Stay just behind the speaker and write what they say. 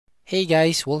Hey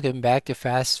guys, welcome back to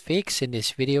Fast Fix. In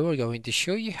this video, we're going to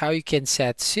show you how you can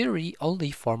set Siri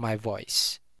only for my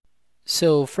voice.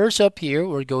 So first up here,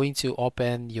 we're going to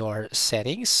open your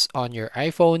settings on your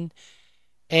iPhone.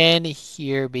 And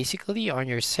here, basically on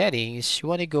your settings, you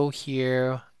want to go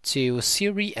here to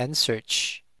Siri and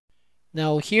search.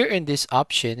 Now here in this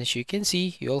option, as you can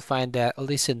see, you'll find that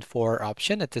listen for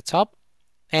option at the top.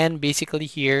 And basically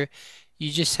here,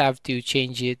 you just have to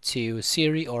change it to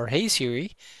Siri or Hey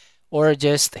Siri, or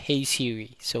just Hey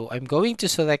Siri. So I'm going to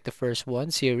select the first one,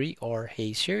 Siri or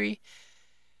Hey Siri.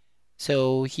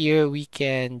 So here we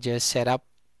can just set up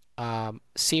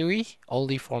Siri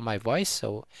only for my voice.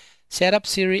 So set up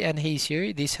Siri and Hey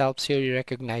Siri. This helps Siri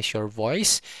recognize your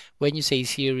voice when you say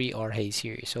Siri or Hey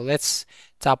Siri. So let's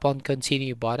tap on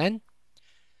continue button.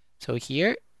 So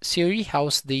here, Siri,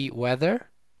 how's the weather?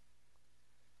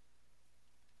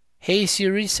 Hey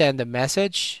Siri, send a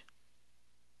message.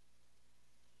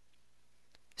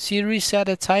 Siri, set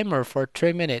a timer for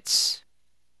 3 minutes.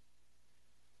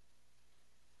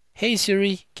 Hey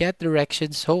Siri, get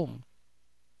directions home.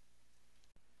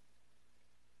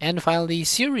 And finally,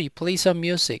 Siri, play some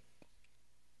music.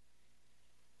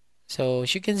 So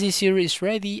as you can see, Siri is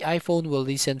ready. iPhone will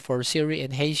listen for Siri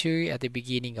and Hey Siri at the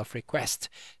beginning of request.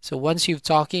 So once you're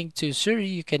talking to Siri,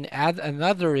 you can add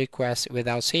another request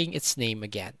without saying its name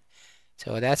again.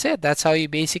 So that's it. That's how you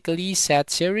basically set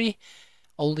Siri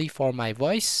only for my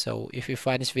voice. So if you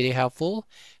find this video helpful,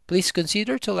 please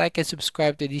consider to like and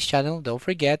subscribe to this channel. Don't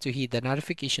forget to hit the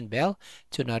notification bell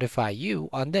to notify you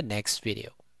on the next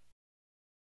video.